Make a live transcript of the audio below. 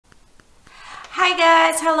Hi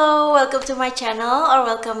guys, hello, welcome to my channel or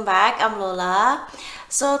welcome back. I'm Lola.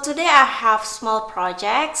 So today I have small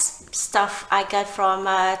projects, stuff I got from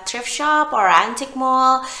a thrift shop or antique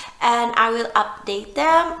mall, and I will update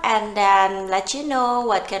them and then let you know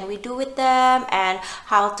what can we do with them and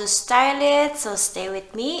how to style it. So stay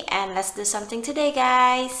with me and let's do something today,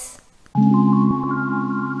 guys.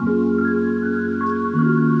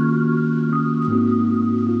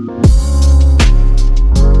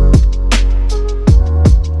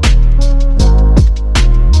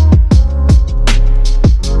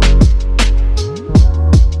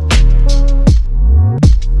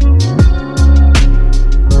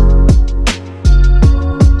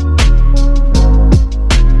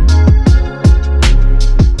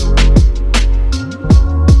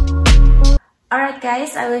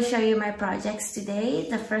 Guys, I will show you my projects today.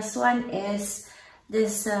 The first one is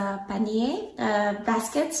this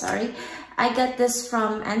basket. Sorry, I got this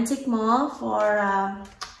from antique mall for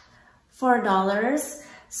 $4.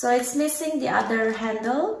 So it's missing the other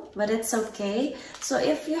handle, but it's okay. So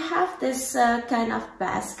if you have this kind of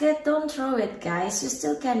basket, don't throw it, guys. You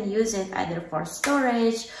still can use it either for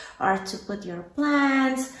storage or to put your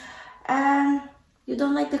plants. And you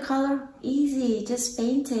don't like the color? Easy, just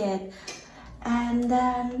paint it. And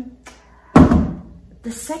then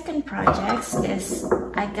the second project is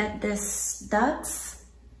I got this ducks.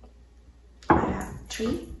 I have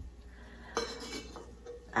 3.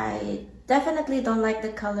 I definitely don't like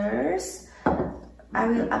the colors. I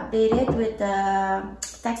will update it with the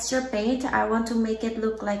texture paint. I want to make it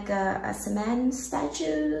look like a cement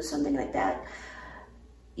statue, something like that.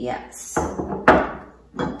 Yes,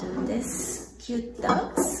 I'll do this cute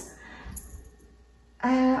ducks.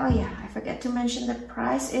 Oh yeah, I forgot to mention the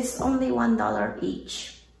price is only $1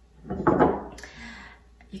 each.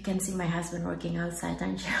 You can see my husband working outside,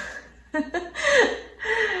 aren't you?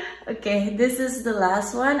 Okay, this is the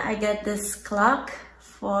last one. I got this clock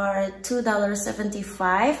for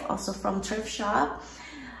 $2.75, also from thrift shop.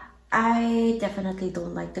 I definitely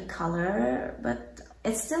don't like the color, but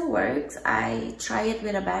it still works. I try it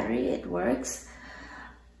with a battery, it works.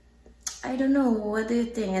 I don't know, what do you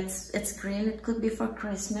think? It's green. It could be for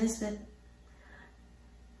Christmas, but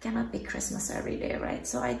cannot be Christmas every day, right?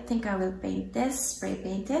 So I think I will paint this, spray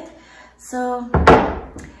paint it. So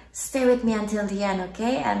stay with me until the end,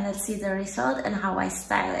 okay? And let's see the result and how I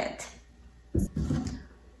style it.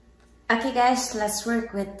 Okay guys, let's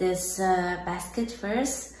work with this basket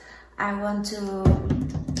first. I want to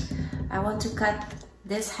cut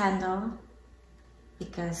this handle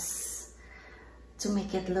because to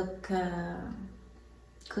make it look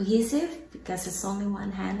cohesive, because it's only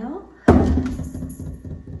one handle.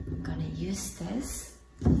 I'm gonna use this.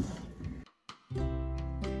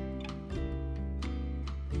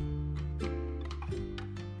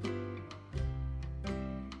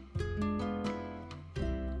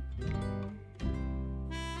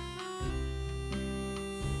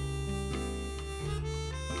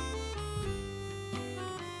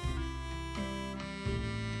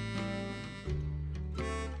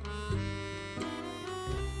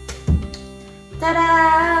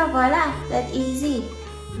 Ta-da! Voila! That easy.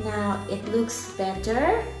 Now it looks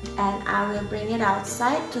better and I will bring it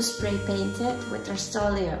outside to spray paint it with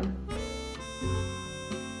Rust-Oleum.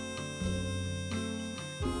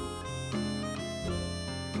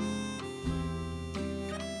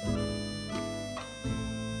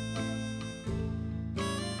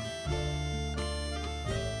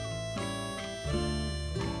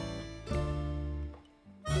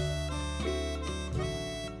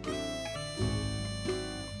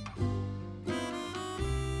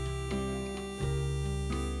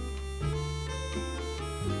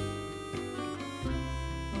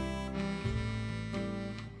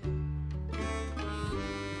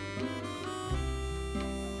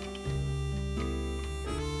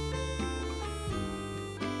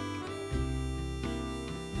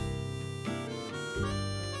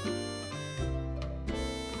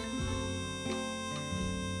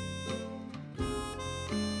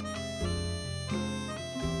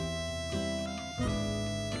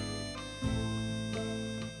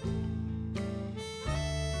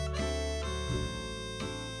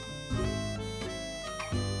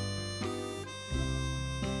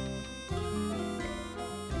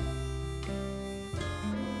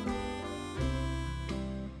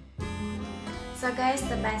 So guys,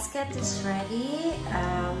 the basket is ready.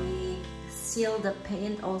 We seal the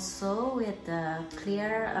paint also with the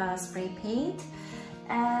clear spray paint,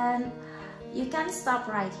 and you can stop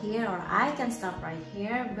right here, or I can stop right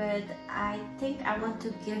here, but I think I want to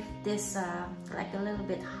give this like a little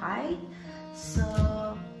bit height,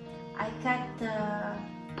 so I cut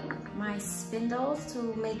my spindles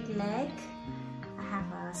to make leg. I have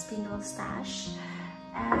a spindle stash,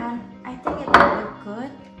 and I think it will look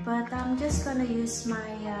good, but I'm just gonna use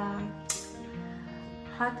my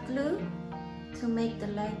hot glue to make the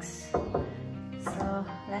legs. So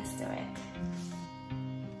let's do it.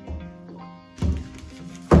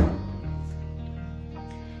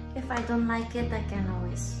 If I don't like it, I can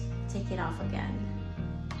always take it off again.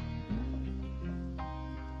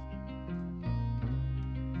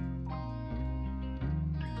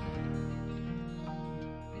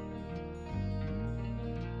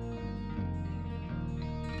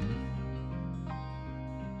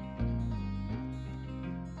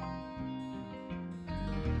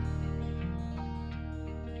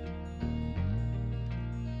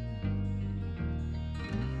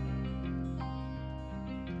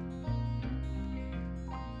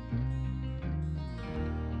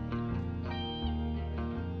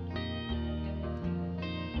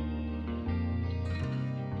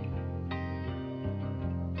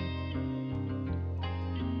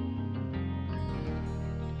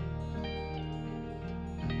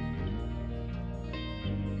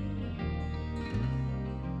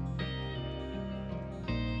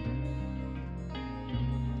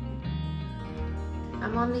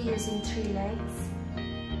 I'm only using 3 legs.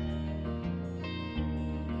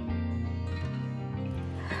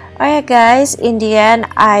 Alright guys, in the end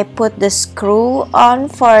I put the screw on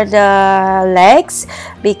for the legs,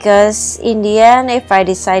 because in the end if I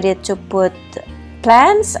decided to put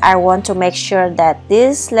plants, I want to make sure that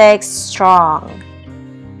this leg's strong.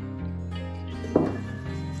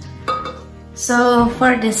 So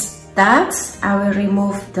for this ducks, I will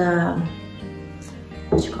remove the,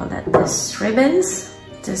 what you call that, this ribbons,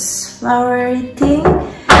 this flowery thing,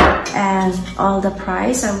 and all the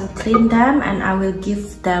price. I will clean them and I will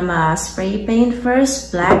give them a spray paint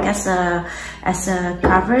first, black as a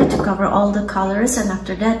cover to cover all the colors, and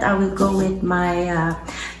after that I will go with my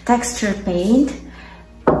texture paint,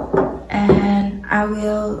 and I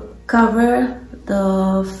will cover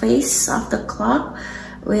the face of the clock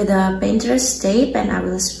with a painter's tape, and I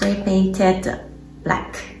will spray paint it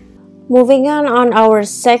black. Moving on our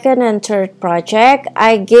second and third project,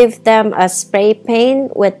 I give them a spray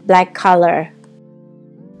paint with black color.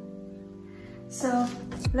 So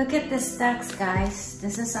look at this ducks, guys.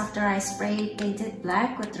 This is after I spray painted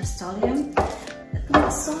black with Rust-Oleum. It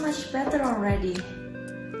looks so much better already.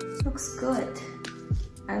 Looks good.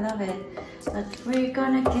 I love it. But we're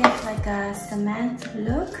gonna give like a cement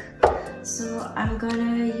look. So I'm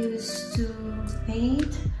gonna use 2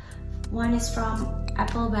 paint. One is from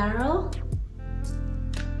Apple Barrel,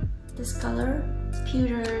 this color,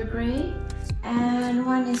 pewter gray, and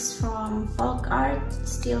one is from Folk Art,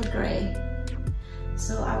 steel gray.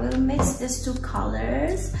 So I will mix these 2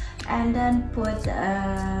 colors and then put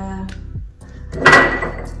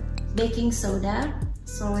baking soda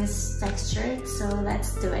so it's textured. So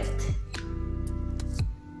let's do it.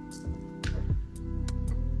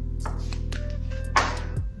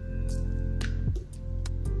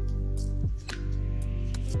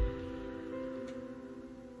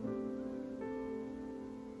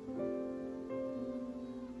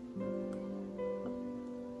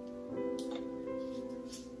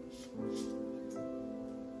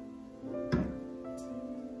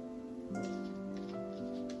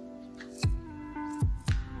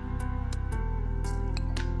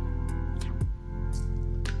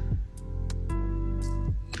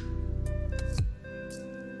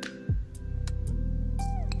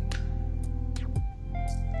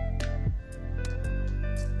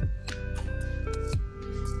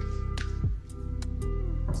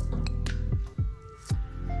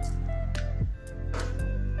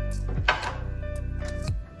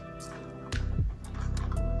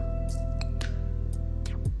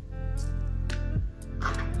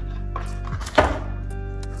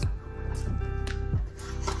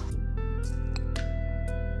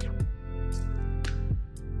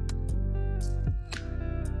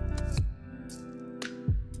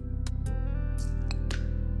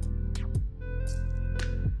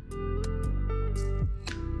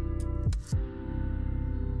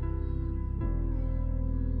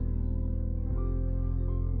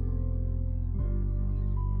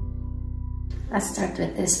 Let's start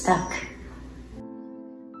with this duck.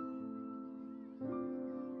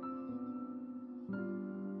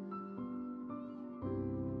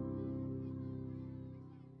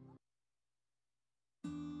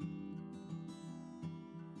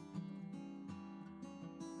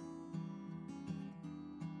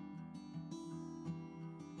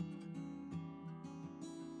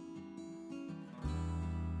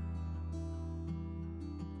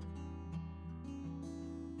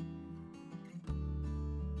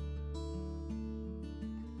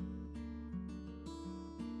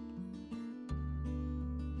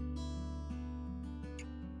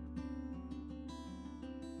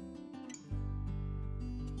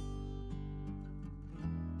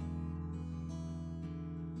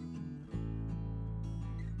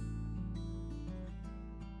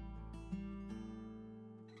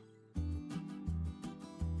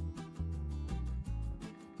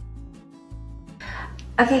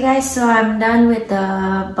 Okay guys, so I'm done with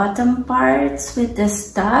the bottom parts with the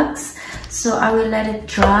studs. So I will let it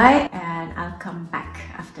dry and I'll come back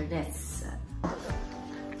after this.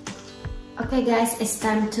 Okay guys, it's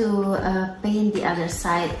time to paint the other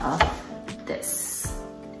side of this.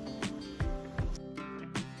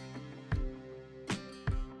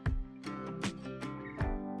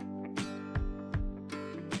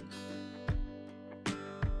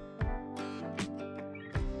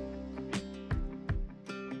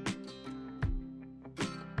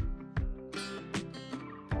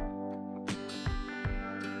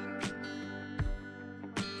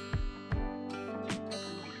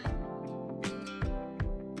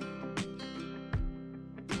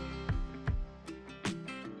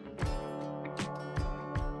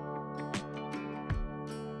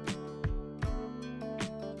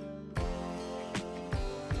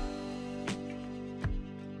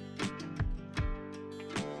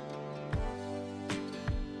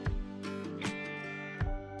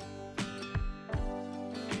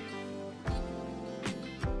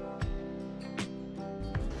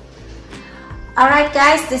 Alright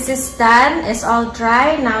guys, this is done. It's all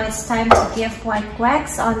dry. Now it's time to give white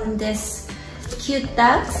wax on this cute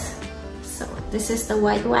ducks. So this is the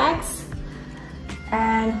white wax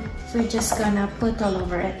and we're just gonna put all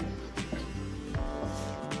over it.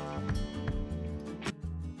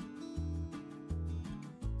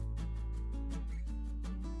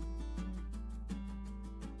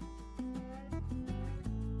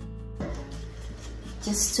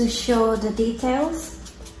 Just to show the details.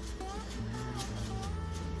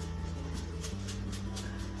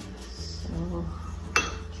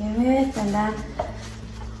 Give it and then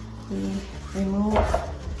we remove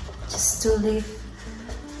just to leave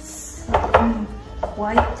some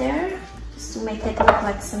white there just to make it look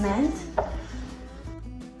like cement.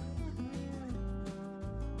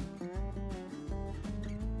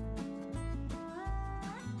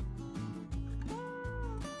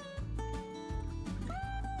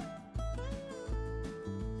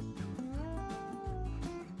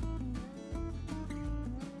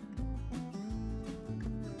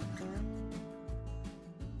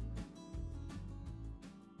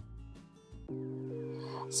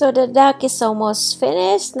 So the duck is almost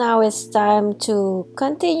finished. Now it's time to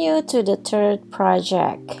continue to the third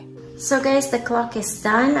project. So guys, the clock is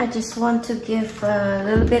done. I just want to give a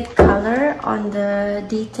little bit color on the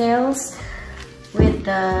details with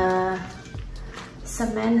the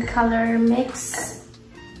cement color mix.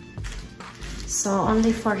 So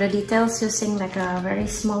only for the details using like a very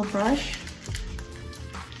small brush.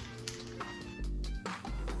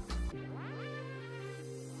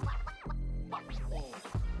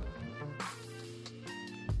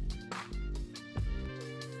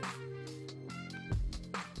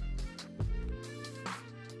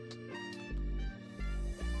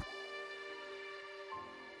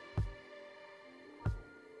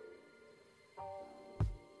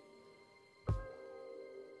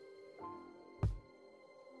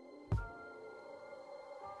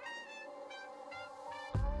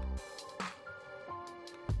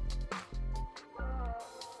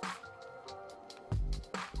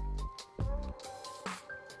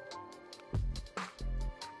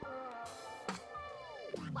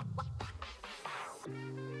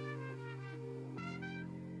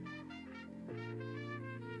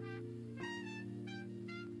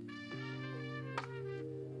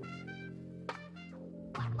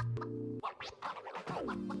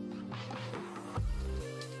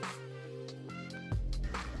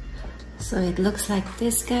 So it looks like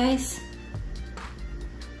this, guys.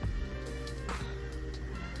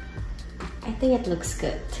 I think it looks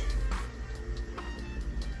good.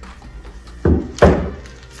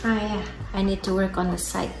 Oh yeah, I need to work on the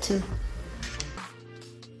side too.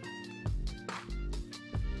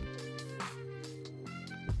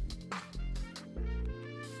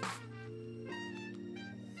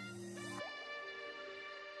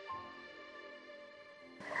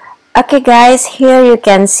 Okay guys, here you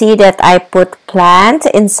can see that I put plant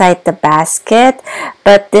inside the basket,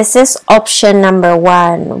 but this is option number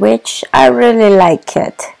 1, which I really like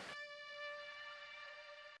it.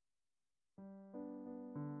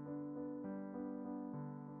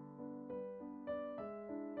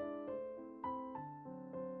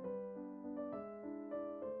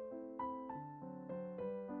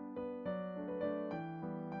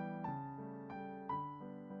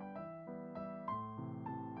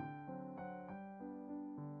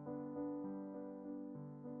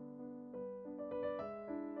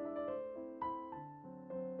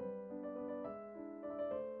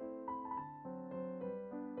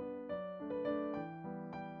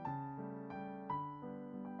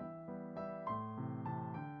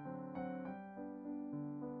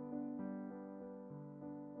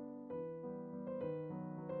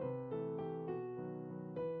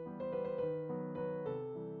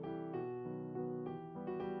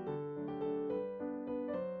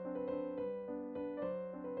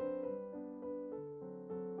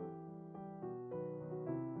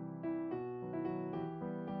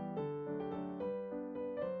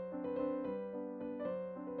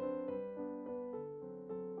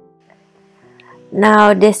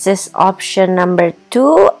 Now this is option number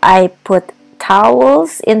 2. I put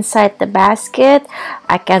towels inside the basket.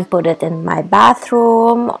 I can put it in my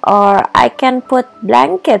bathroom, or I can put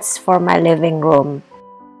blankets for my living room.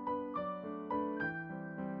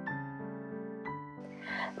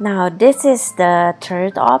 Now this is the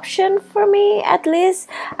third option for me, at least.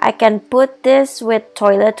 I can put this with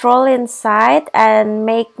toilet roll inside and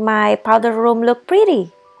make my powder room look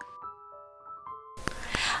pretty.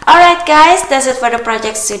 Alright guys, that's it for the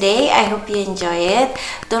projects today. I hope you enjoy it.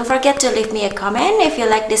 Don't forget to leave me a comment if you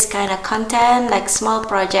like this kind of content, like small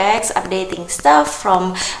projects, updating stuff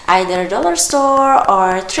from either dollar store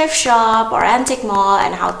or thrift shop or antique mall,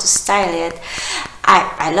 and how to style it.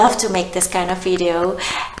 I love to make this kind of video.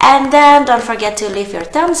 And then don't forget to leave your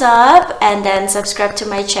thumbs up, and then subscribe to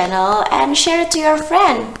my channel and share it to your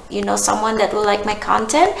friend. You know, someone that will like my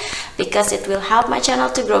content, because it will help my channel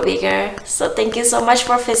to grow bigger. So thank you so much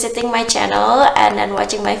for visiting my channel and then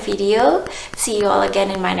watching my video. See you all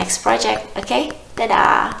again in my next project. Okay,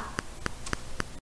 tada!